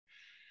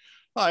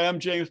Hi, I'm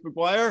James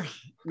McGuire,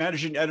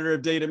 Managing Editor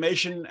of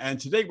Datamation, and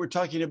today we're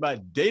talking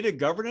about data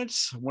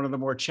governance, one of the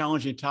more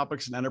challenging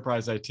topics in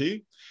enterprise IT.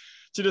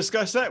 To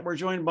discuss that, we're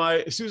joined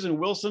by Susan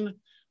Wilson,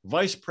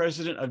 Vice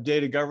President of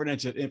Data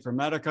Governance at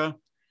Informatica.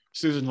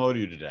 Susan, hello to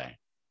you today.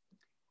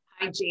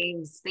 Hi,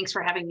 James. Thanks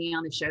for having me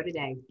on the show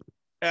today.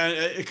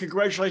 And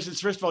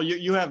congratulations. First of all,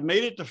 you have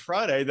made it to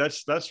Friday.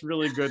 That's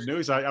really good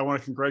news. I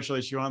want to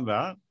congratulate you on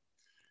that.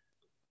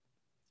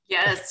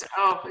 Yes.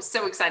 Oh,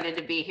 so excited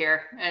to be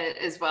here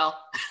as well.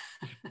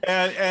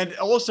 and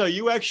also,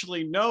 you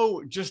actually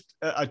know just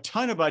a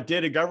ton about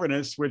data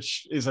governance,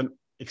 which is an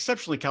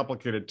exceptionally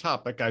complicated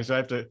topic. Guys, I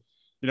have to,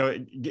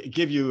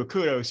 give you a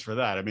kudos for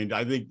that. I mean,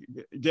 I think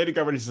data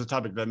governance is a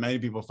topic that many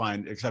people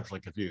find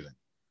exceptionally confusing.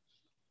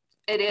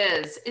 It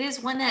is. It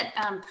is one that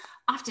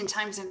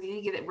oftentimes I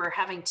think that we're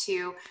having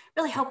to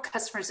really help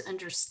customers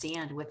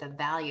understand what the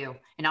value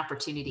and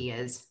opportunity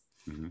is.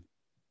 Mm-hmm.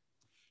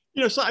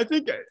 So I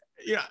think,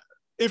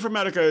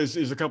 Informatica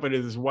is a company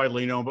that's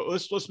widely known, but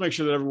let's make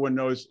sure that everyone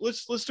knows.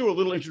 Let's do a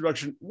little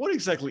introduction. What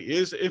exactly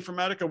is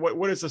Informatica?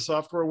 What is the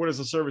software? What is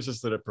the services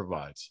that it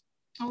provides?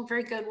 Oh,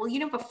 very good. Well,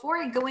 before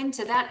I go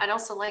into that, I'd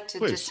also like to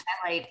just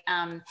highlight,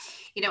 I'm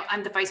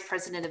the Vice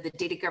President of the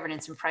Data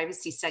Governance and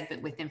Privacy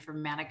segment with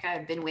Informatica.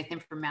 I've been with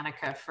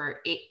Informatica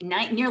for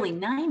nearly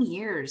 9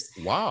 years.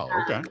 Wow,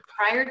 okay.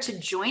 Prior to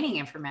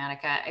joining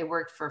Informatica, I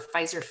worked for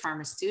Pfizer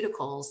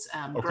Pharmaceuticals,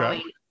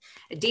 growing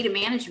a data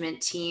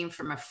management team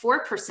from a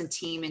 4-person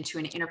team into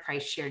an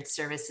enterprise shared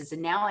services.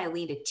 And now I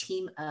lead a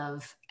team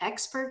of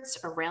experts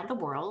around the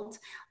world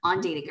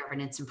on data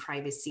governance and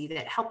privacy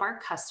that help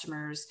our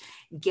customers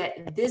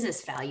get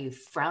business value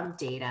from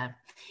data.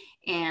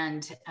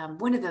 And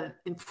one of the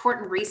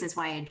important reasons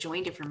why I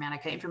joined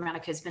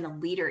Informatica has been a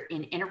leader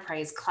in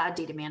enterprise cloud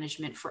data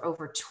management for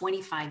over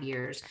 25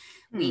 years.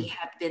 We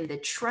have been the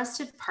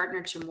trusted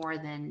partner to more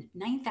than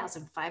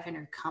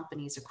 9,500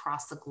 companies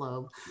across the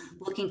globe,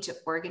 looking to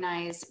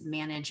organize,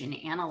 manage, and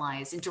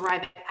analyze and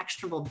derive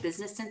actionable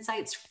business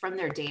insights from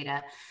their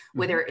data,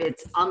 whether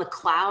it's on the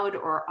cloud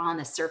or on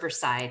the server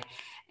side.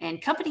 And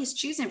companies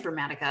choose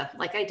Informatica,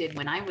 like I did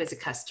when I was a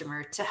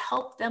customer, to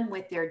help them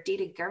with their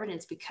data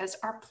governance because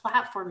our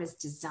platform is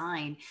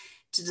designed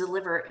to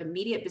deliver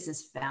immediate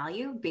business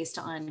value based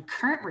on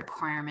current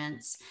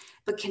requirements,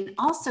 but can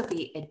also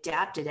be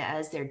adapted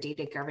as their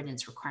data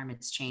governance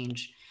requirements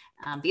change.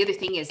 The other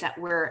thing is that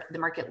we're the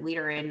market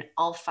leader in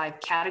all 5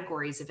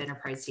 categories of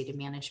enterprise data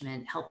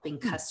management, helping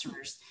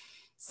customers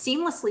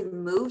seamlessly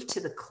move to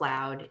the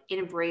cloud and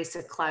embrace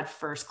a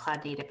cloud-first,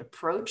 cloud-native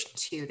approach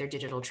to their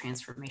digital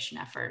transformation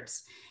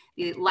efforts.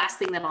 The last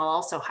thing that I'll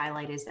also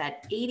highlight is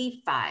that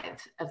 85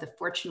 of the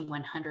Fortune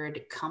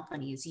 100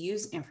 companies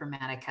use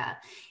Informatica,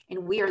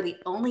 and we are the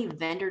only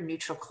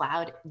vendor-neutral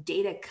cloud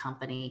data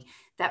company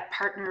that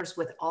partners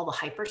with all the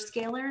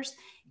hyperscalers,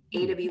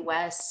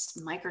 AWS,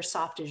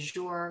 Microsoft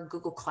Azure,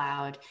 Google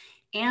Cloud.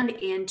 And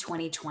in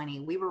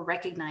 2020, we were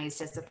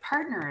recognized as the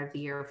partner of the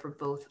year for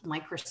both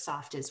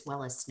Microsoft as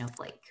well as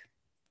Snowflake.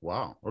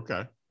 Wow.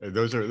 Okay.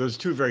 Those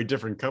 2 very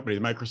different companies.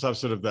 Microsoft,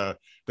 sort of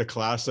the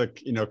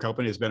classic,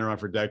 company has been around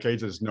for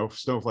decades. There's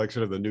Snowflake,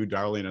 sort of the new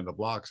darling in the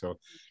block. So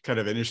kind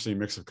of an interesting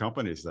mix of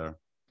companies there.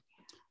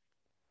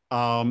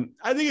 I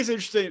think it's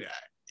interesting,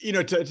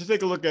 to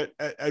take a look at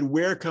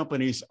where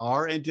companies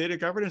are in data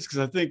governance, because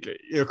I think,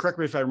 correct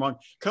me if I'm wrong,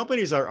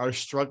 companies are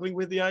struggling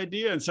with the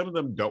idea, and some of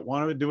them don't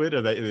want to do it,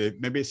 or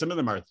maybe some of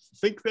them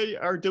think they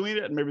are doing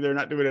it, and maybe they're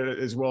not doing it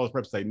as well as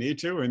perhaps they need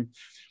to. And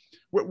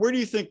where do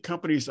you think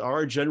companies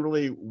are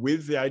generally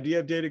with the idea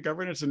of data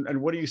governance,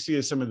 and what do you see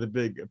as some of the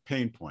big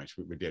pain points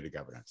with data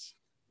governance?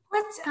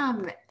 Let's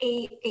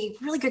a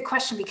really good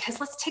question, because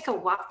let's take a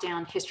walk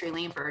down history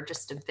lane for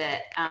just a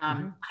bit.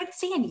 I'd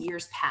say in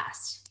years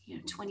past,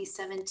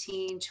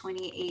 2017,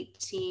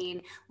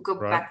 2018, we'll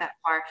go back that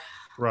far.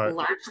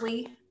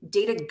 Largely,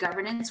 data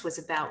governance was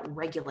about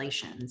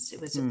regulations. It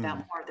was about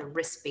more of the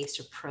risk-based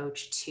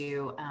approach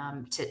to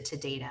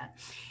data.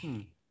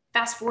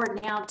 Fast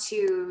forward now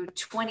to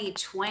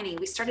 2020,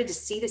 we started to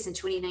see this in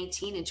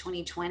 2019 and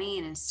 2020,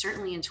 and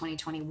certainly in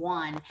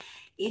 2021.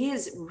 It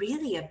is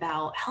really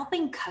about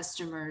helping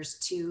customers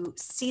to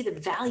see the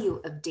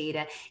value of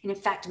data. And in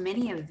fact,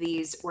 many of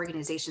these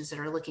organizations that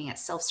are looking at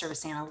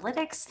self-service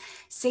analytics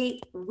say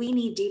we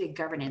need data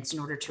governance in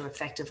order to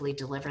effectively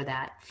deliver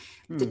that.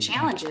 The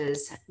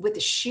challenges with the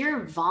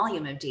sheer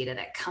volume of data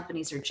that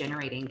companies are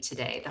generating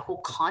today, the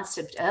whole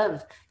concept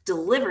of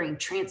delivering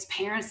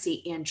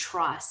transparency and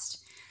trust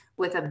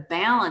with a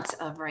balance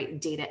of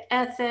data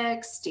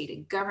ethics,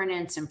 data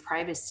governance, and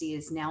privacy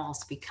has now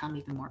also become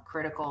even more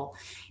critical.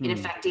 And in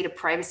fact, data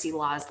privacy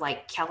laws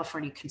like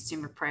California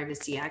Consumer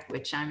Privacy Act,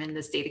 which I'm in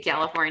the state of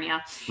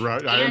California,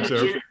 right? I am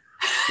too.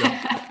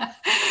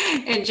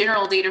 And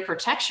General Data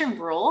Protection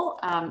Rule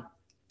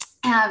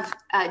have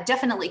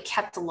definitely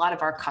kept a lot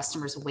of our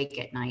customers awake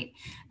at night.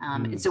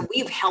 And so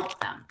we've helped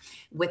them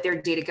with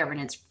their data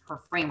governance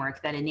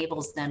framework that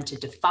enables them to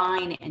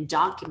define and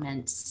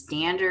document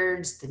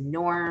standards, the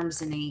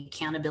norms, and the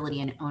accountability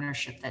and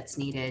ownership that's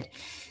needed.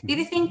 The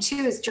other thing too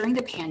is during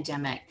the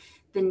pandemic,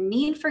 the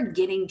need for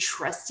getting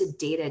trusted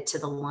data to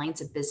the lines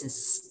of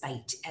business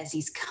spiked as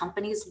these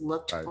companies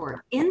looked Right.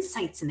 for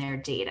insights in their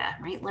data,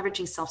 right?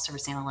 Leveraging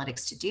self-service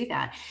analytics to do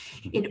that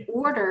Mhm. in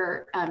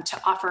order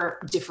to offer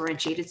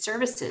differentiated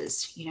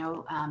services.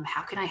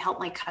 How can I help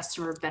my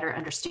customer better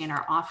understand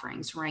our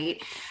offerings,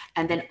 right?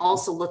 And then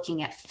also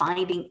looking at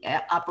finding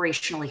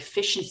operational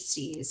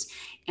efficiencies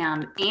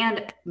and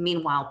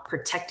meanwhile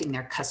protecting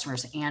their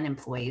customers and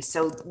employees.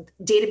 So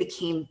data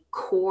became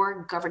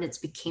core, governance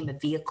became a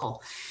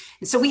vehicle.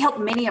 And so we help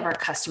many of our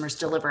customers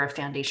deliver a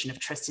foundation of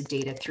trusted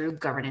data through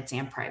governance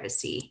and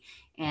privacy.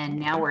 And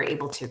now we're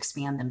able to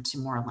expand them to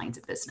more lines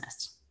of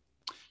business.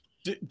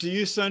 Do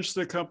you sense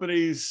that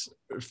companies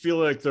feel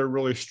like they're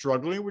really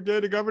struggling with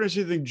data governance? Do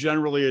you think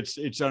generally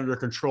it's under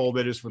control?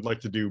 They just would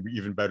like to do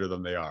even better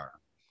than they are?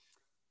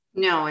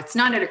 No, it's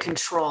not under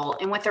control.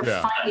 And what they're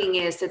Yeah. finding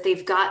is that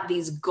they've got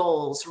these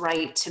goals,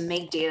 right, to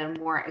make data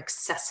more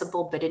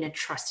accessible, but in a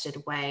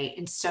trusted way.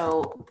 And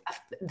so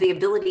the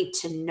ability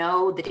to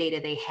know the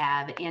data they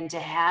have and to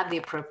have the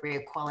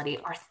appropriate quality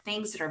are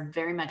things that are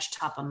very much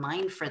top of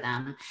mind for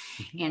them.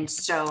 And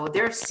so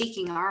they're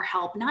seeking our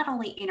help, not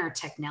only in our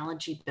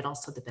technology, but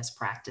also the best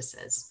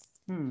practices.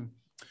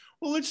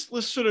 Well,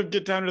 let's sort of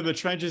get down to the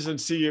trenches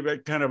and see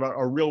about kind of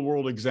a real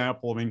world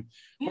example. I mean,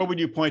 what would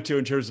you point to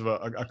in terms of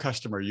a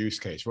customer use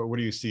case? What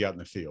do you see out in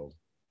the field?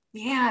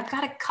 Yeah, I've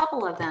got a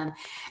couple of them.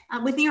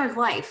 With New York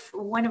Life,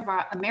 one of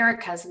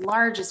America's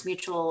largest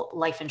mutual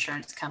life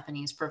insurance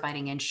companies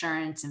providing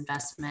insurance,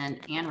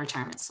 investment, and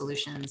retirement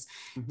solutions.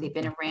 They've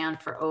been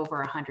around for over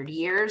 100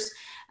 years.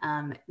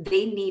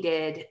 They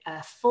needed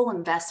a full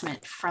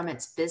investment from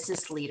its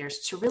business leaders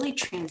to really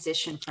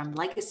transition from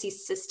legacy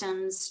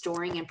systems,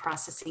 storing and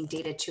processing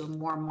data to a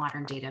more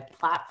modern data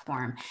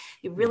platform.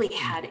 They really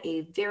had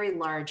a very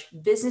large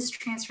business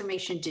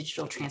transformation,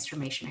 digital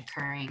transformation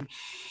occurring.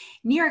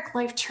 New York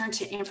Life turned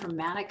to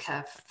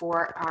Informatica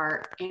for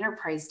our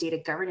enterprise data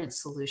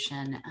governance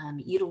solution,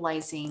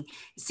 utilizing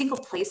a single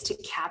place to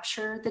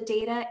capture the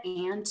data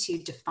and to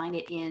define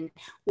it in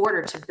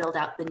order to build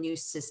out the new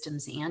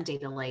systems and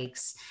data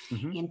lakes.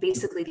 And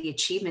basically the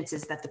achievements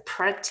is that the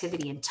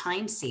productivity and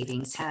time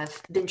savings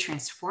have been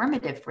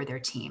transformative for their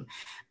team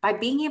by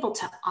being able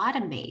to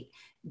automate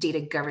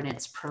data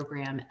governance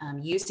program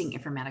using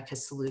Informatica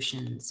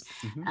solutions.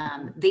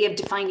 They have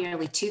defined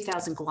nearly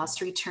 2,000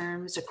 glossary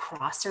terms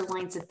across their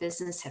lines of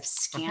business, have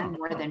scanned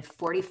more than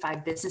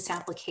 45 business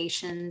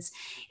applications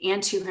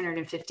and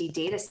 250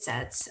 data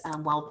sets,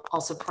 while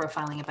also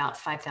profiling about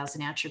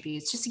 5,000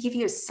 attributes, just to give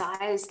you a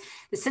size,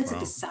 the sense of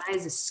the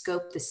size, the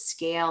scope, the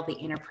scale,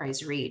 the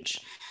enterprise reach.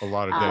 A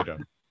lot of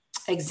data.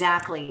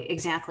 Exactly.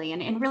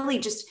 And really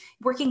just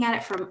working at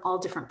it from all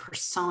different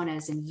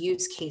personas and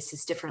use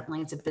cases, different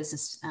lines of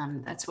business.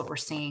 That's what we're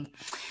seeing.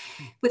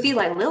 With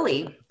Eli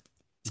Lilly,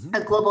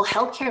 a global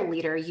healthcare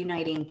leader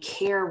uniting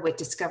care with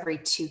discovery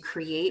to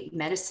create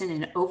medicine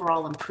and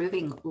overall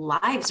improving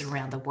lives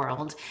around the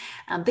world.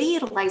 They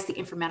utilize the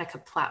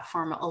Informatica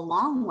platform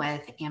along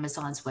with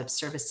Amazon's web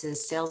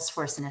services,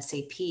 Salesforce, and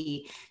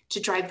SAP to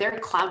drive their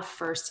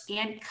cloud-first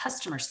and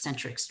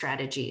customer-centric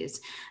strategies,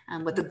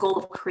 with the goal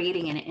of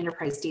creating an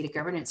enterprise data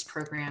governance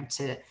program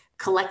to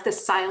collect the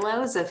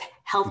silos of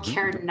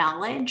healthcare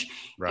knowledge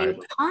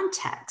and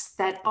context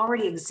that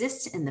already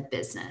exists in the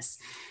business.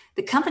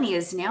 The company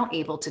is now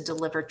able to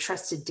deliver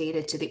trusted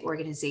data to the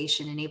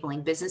organization,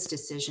 enabling business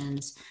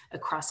decisions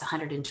across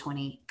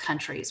 120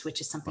 countries,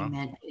 which is something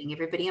that getting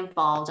everybody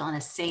involved on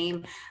the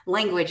same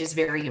language is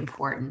very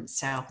important.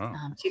 So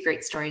two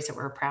great stories that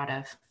we're proud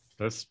of.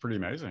 That's pretty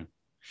amazing.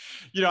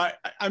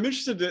 I'm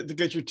interested to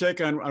get your take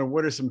on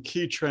what are some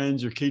key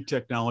trends or key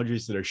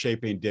technologies that are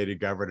shaping data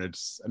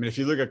governance. I mean, if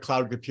you look at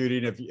cloud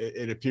computing,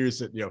 it appears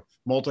that,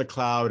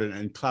 multi-cloud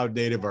and cloud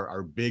native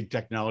are big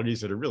technologies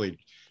that are really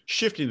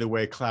shifting the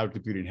way cloud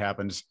computing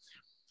happens.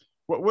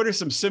 What are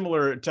some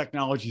similar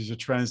technologies or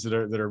trends that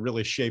are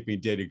really shaping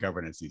data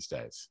governance these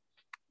days?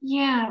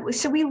 Yeah,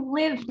 so we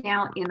live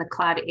now in the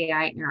cloud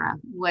AI era.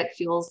 What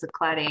fuels the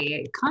cloud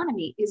AI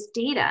economy is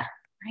data,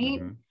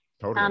 right?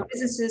 Totally.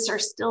 Businesses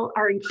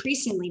are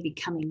increasingly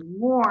becoming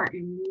more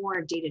and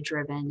more data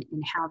driven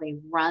in how they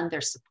run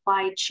their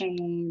supply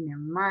chain, their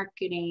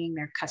marketing,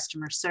 their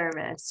customer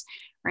service,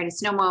 right?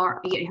 It's no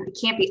more, it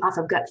can't be off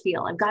of gut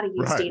feel. I've got to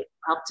use data to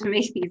help to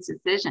make these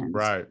decisions,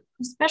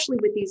 especially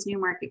with these new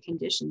market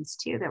conditions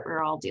too that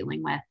we're all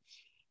dealing with.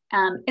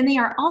 And they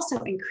are also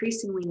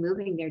increasingly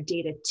moving their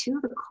data to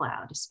the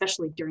cloud,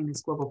 especially during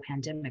this global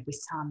pandemic. We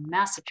saw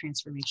massive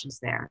transformations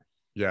there.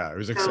 Yeah, it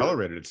was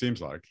accelerated, it seems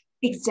like.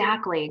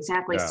 Exactly.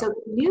 Yeah. So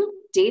new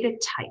data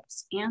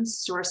types and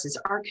sources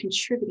are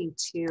contributing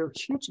to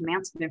huge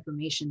amounts of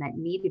information that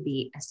need to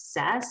be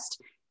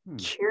assessed,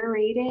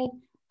 curated,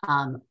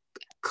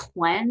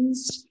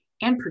 cleansed,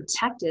 and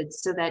protected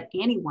so that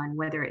anyone,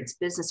 whether it's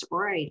business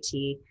or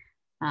IT,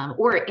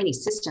 or any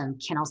system,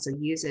 can also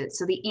use it.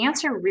 So the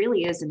answer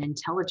really is an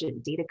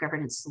intelligent data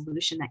governance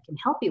solution that can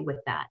help you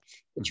with that,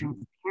 the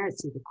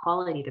transparency, the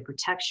quality, the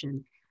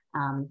protection,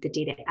 the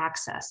data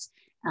access.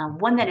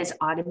 one that is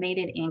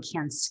automated and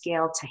can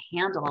scale to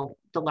handle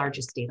the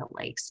largest data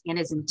lakes and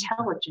is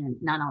intelligent,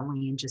 not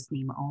only in just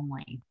name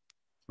only.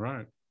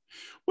 Right.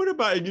 What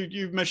about,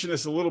 you mentioned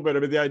this a little bit,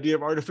 about the idea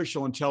of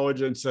artificial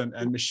intelligence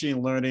and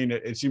machine learning.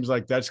 It seems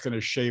like that's going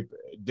to shape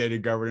data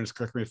governance.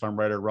 Correct me if I'm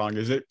right or wrong.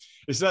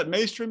 Is that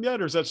mainstream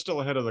yet, or is that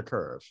still ahead of the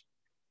curve?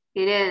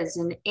 It is,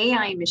 and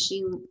AI and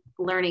machine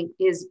learning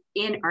is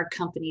in our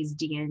company's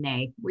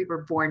DNA. We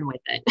were born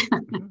with it.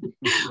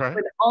 Right.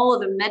 With all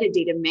of the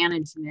metadata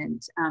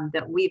management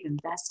that we've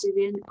invested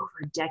in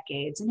over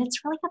decades. And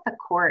it's really at the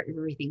core of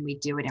everything we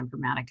do at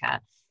Informatica.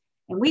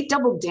 And we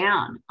doubled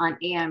down on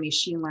AI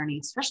machine learning,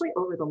 especially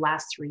over the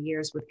last 3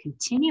 years, with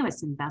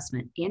continuous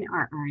investment in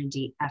our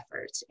R&D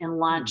efforts, and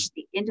launched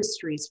the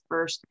industry's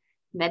first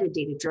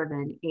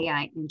metadata-driven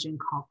AI engine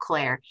called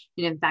Claire.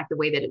 And in fact, the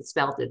way that it's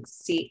spelled, it's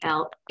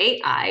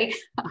C-L-A-I-R-E.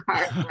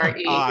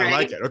 I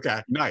like it.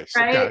 Okay, nice.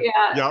 Right? Okay.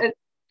 Yeah, Yep.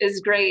 is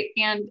great.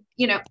 And,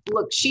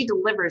 look, she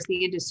delivers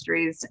the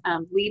industry's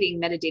leading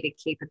metadata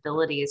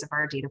capabilities of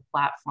our data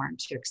platform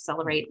to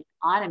accelerate and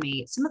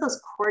automate some of those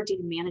core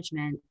data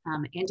management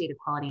and data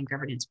quality and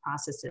governance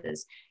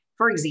processes.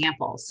 For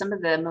example, some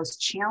of the most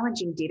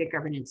challenging data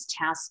governance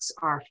tasks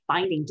are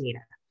finding data.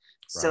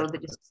 So the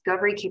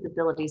discovery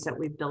capabilities that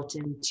we've built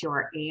into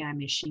our AI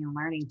machine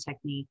learning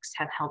techniques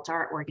have helped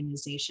our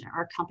organization,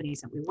 our companies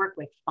that we work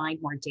with, find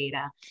more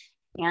data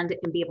and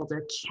be able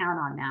to count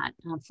on that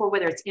for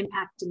whether it's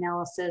impact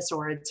analysis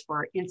or it's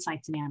for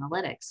insights and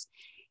analytics.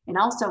 And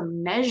also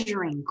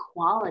measuring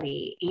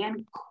quality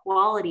and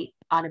quality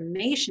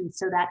automation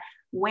so that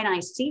when I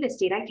see this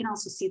data, I can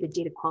also see the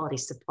data quality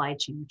supply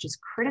chain, which is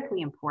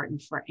critically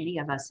important for any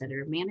of us that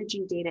are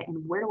managing data,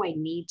 and where do I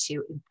need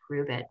to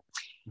improve it?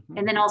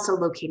 And then also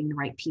locating the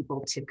right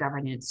people to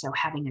govern it. So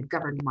having a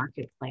governed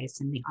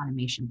marketplace and the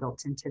automation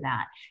built into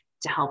that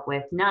to help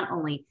with not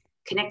only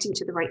connecting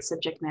to the right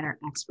subject matter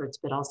experts,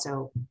 but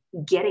also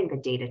getting the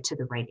data to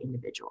the right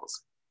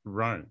individuals.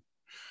 Right.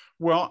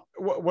 Well,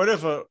 what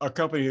if a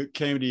company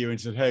came to you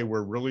and said, hey,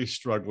 we're really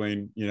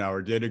struggling,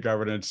 our data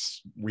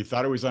governance, we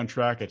thought it was on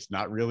track, it's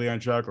not really on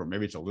track, or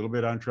maybe it's a little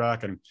bit on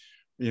track. And,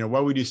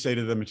 what would you say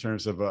to them in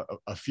terms of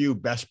a few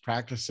best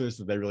practices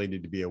that they really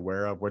need to be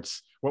aware of?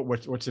 What's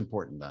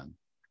important then?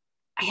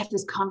 I have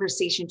this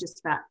conversation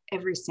just about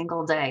every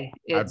single day.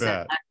 It's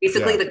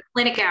basically the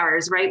clinic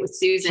hours, right, with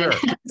Susan.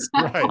 Sure.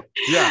 Right.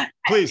 Yeah.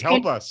 Please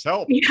help us.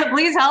 Help. Yeah,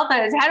 please help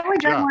us. How do I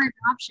drive more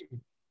adoption?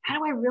 How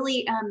do I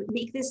really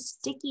make this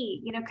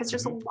sticky? Because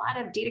there's a lot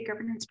of data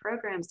governance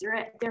programs. They're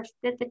at their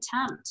fifth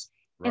attempt,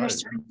 and they're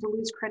starting to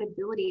lose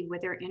credibility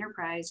with their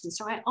enterprise. And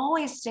so I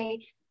always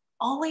say,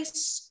 always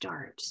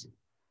start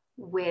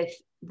with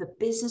the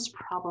business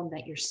problem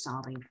that you're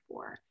solving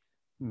for.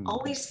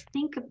 Always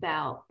think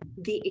about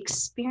the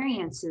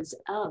experiences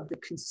of the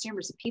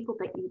consumers, the people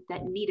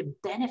that need a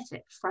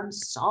benefit from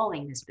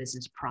solving this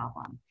business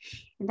problem.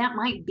 And that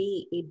might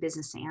be a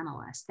business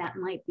analyst, that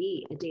might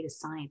be a data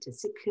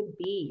scientist, it could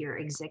be your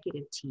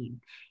executive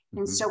team.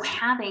 And so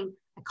having,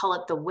 I call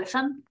it the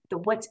WIFM, the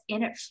what's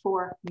in it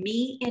for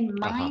me in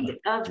mind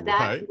of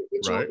that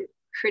individual is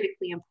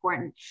critically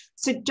important.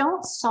 So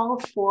don't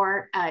solve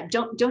for,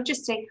 don't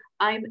just say,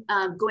 I'm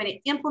going to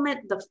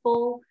implement the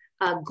full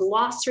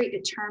glossary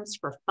of terms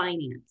for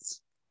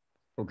finance.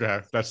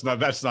 Okay, that's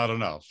not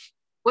enough.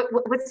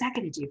 What's that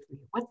going to do for you?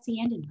 What's the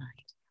end in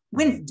mind?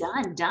 When's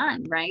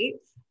done, right?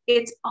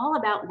 It's all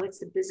about what's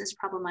the business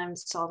problem I'm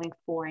solving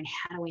for, and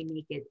how do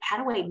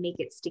I make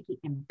it sticky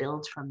and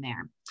build from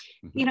there?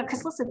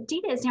 Because listen,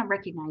 data is now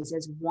recognized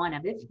as one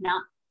of, if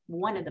not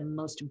one of the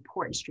most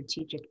important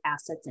strategic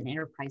assets an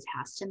enterprise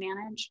has to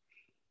manage.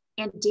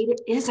 And data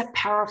is a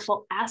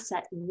powerful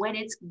asset when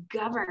it's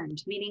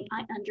governed, meaning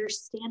I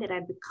understand it, I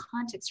have the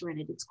context around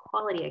it, its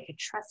quality, I could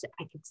trust it,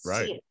 I could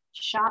see it,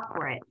 shop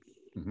for it.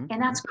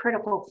 And that's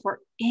critical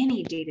for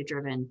any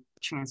data-driven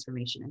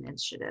transformation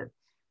initiative.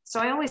 So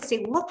I always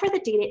say, look for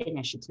the data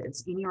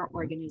initiatives in your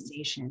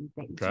organization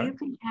that you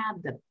can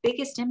have the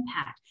biggest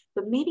impact,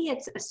 but maybe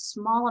it's a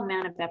small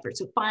amount of effort.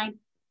 So find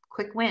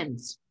quick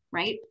wins,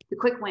 right? The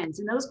quick wins.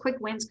 And those quick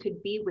wins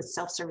could be with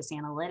self-service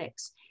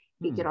analytics.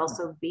 It could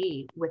also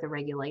be with a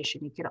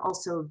regulation. It could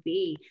also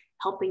be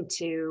helping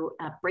to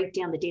break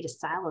down the data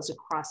silos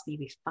across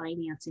maybe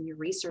finance and your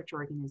research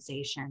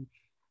organization.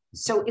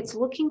 So it's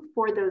looking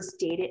for those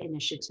data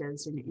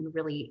initiatives and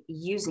really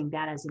using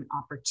that as an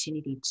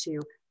opportunity to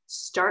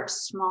start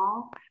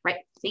small, right?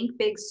 Think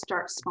big,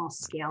 start small,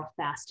 scale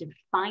fast, and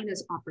find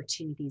those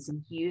opportunities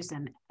and use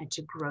them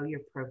to grow your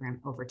program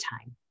over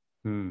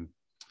time.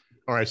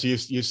 All right, so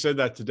you said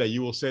that today.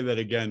 You will say that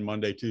again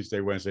Monday,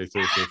 Tuesday, Wednesday,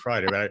 Thursday,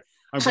 Friday, right?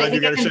 I'm glad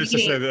you got a chance to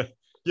say that.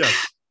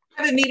 Yes.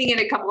 I have a meeting in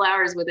a couple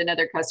hours with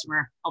another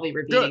customer. I'll be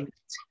reviewing.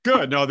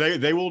 Good. No,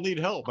 they will need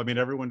help. I mean,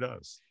 everyone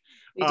does.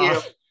 They do.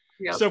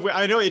 Yep. So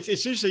I know it's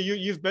interesting.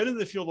 You've been in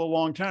the field a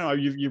long time.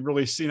 You've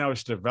really seen how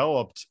it's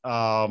developed,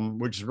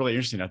 which is really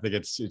interesting. I think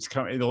it's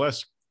come in the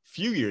last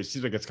few years. It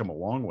seems like it's come a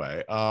long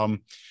way.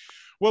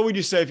 What would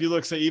you say if you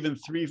look, say, even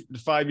 3 to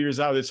 5 years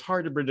out? It's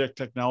hard to predict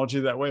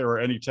technology that way or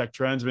any tech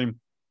trends. I mean,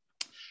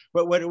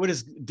 What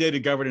is data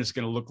governance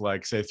going to look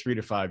like, say, 3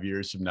 to 5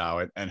 years from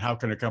now? And how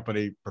can a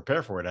company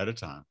prepare for it at a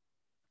time?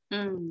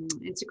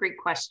 It's a great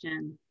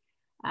question.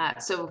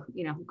 So,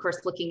 of course,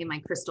 looking in my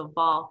crystal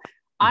ball,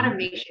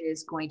 automation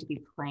is going to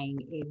be playing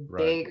a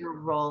bigger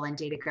role in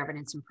data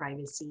governance and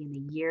privacy in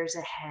the years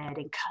ahead,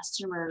 and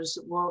customers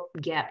will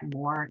get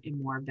more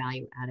and more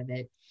value out of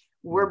it.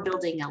 We're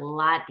building a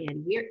lot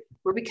in.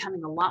 We're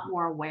becoming a lot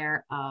more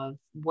aware of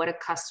what a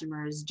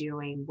customer is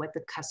doing, what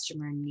the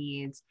customer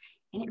needs.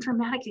 And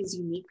Informatica's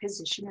unique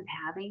position of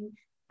having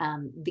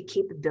the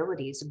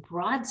capabilities, a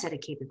broad set of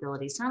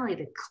capabilities, not only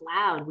the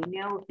cloud, we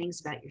know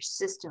things about your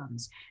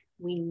systems.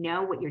 We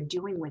know what you're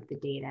doing with the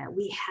data.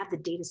 We have the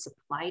data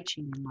supply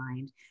chain in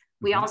mind.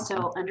 We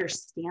also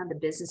understand the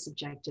business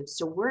objectives.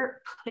 So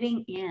we're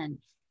putting in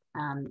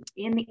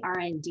the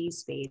R&D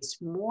space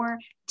more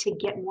to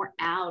get more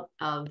out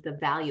of the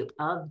value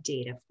of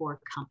data for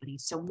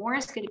companies. So more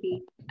is going to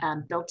be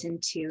built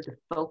into the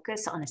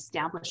focus on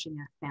establishing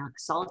a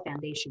solid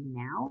foundation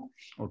now,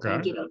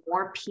 and getting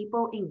more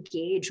people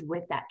engaged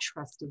with that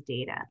trusted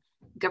data.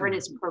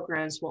 Governance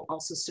programs will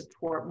also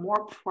support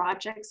more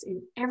projects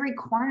in every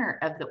corner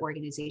of the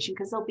organization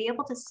because they'll be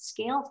able to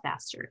scale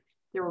faster.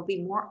 There will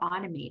be more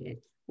automated.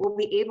 We'll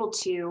be able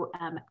to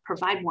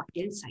provide more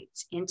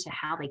insights into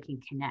how they can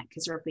connect,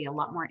 because there will be a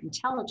lot more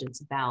intelligence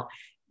about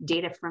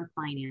data from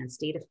finance,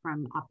 data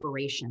from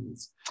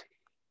operations.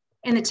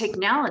 And the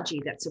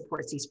technology that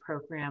supports these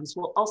programs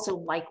will also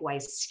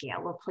likewise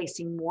scale,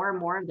 replacing more and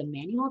more of the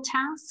manual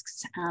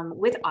tasks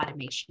with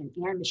automation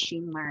and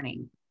machine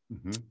learning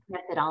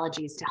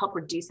methodologies to help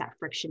reduce that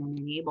friction and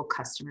enable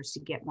customers to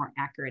get more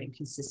accurate and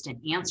consistent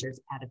answers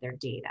out of their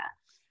data.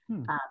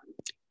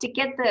 To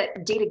get the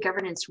data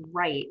governance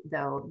right,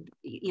 though,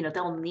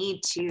 they'll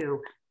need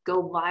to go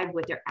live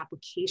with their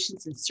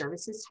applications and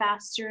services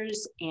faster,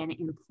 and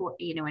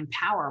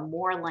empower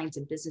more lines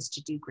of business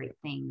to do great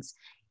things.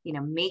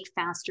 Make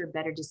faster,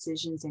 better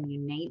decisions and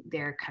unite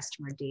their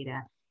customer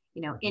data.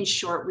 In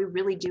short, we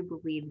really do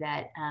believe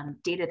that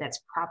data that's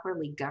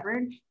properly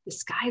governed, the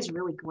sky is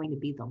really going to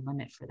be the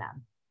limit for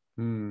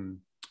them.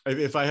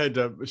 If I had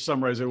to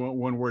summarize it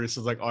one word, it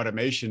says like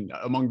automation.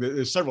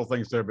 There's several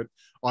things there, but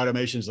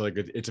automation is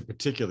it's a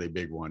particularly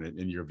big one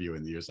in your view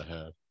in the years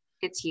ahead.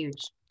 It's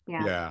huge.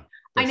 Yeah. Yeah.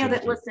 I know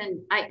that.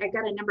 Listen, I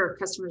got a number of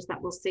customers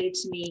that will say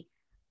to me,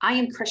 I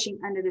am crushing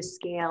under the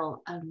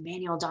scale of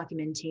manual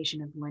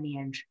documentation of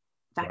lineage.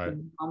 In fact,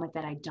 the moment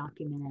that I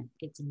document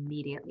it, it's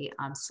immediately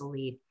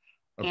obsolete.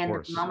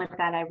 The moment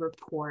that I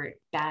report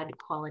bad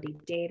quality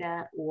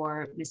data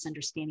or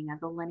misunderstanding of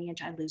the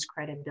lineage, I lose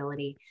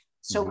credibility.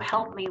 So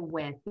help me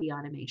with the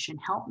automation,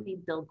 help me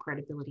build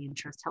credibility and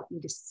trust, help me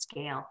to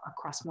scale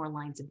across more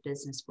lines of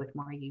business with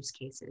more use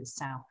cases.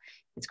 So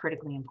it's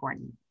critically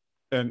important.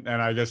 And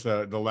I guess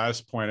the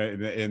last point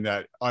in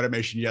that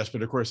automation, yes,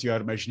 but of course the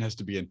automation has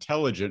to be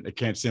intelligent. It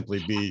can't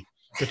simply be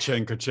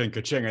ka-ching, ka-ching,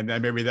 ka-ching. And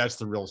then maybe that's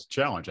the real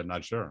challenge. I'm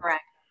not sure.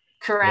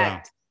 Correct.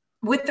 Yeah.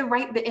 With the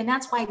right, and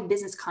that's why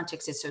business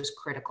context is so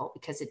critical,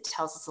 because it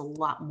tells us a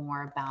lot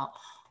more about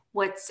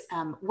what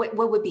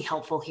would be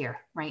helpful here,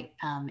 right?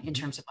 In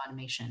terms of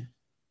automation.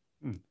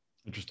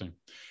 Interesting.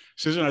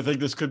 Susan, I think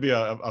this could be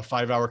a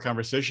 5-hour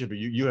conversation, but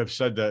you have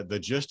said the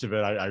gist of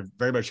it. I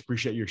very much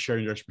appreciate you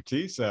sharing your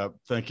expertise.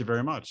 Thank you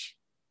very much.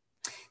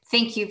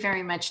 Thank you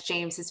very much,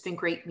 James. It's been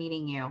great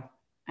meeting you.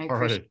 I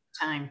appreciate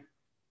your time.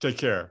 Take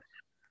care.